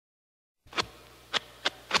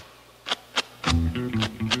He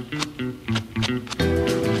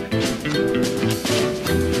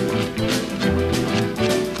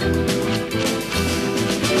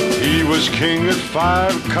was king at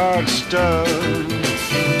 5-card stud.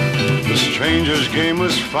 The stranger's game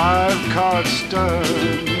was 5-card stud.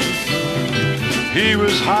 He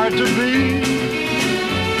was hard to beat,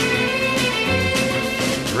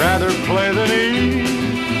 rather play than eat.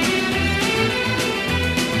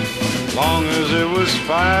 Long as it was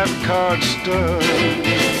 5-card stud.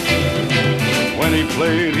 When he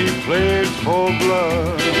played full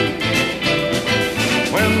blood.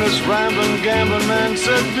 When this rambling gambling man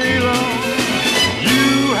said, "Dealer,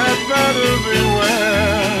 you had better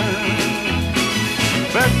beware.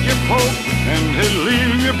 Bet you poke and he'd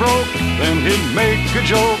leave you broke." Then he'd make a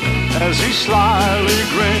joke as he slyly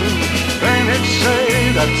grinned. Then he'd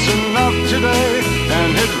say, "That's enough today," and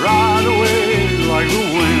he'd ride away like the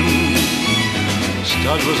wind.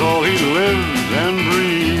 Stud was all he lived and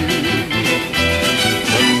breathed.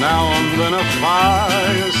 But now and then a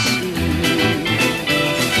fire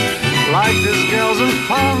liked his gals and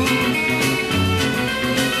fun.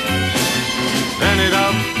 Then he'd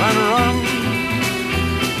up and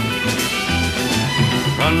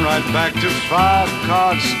run right back to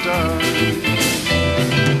 5-card stud.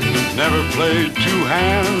 Never played two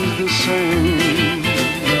hands the same.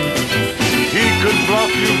 He could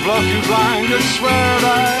bluff you blind, you'd swear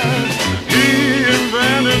that he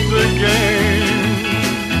invented the game.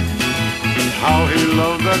 How he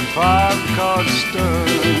loved that 5-card stud.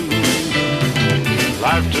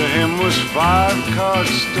 Life to him was 5-card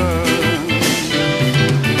stud.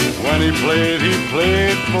 When he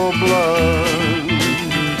played for blood.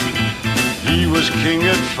 He was king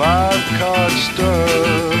at 5-card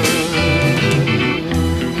stud.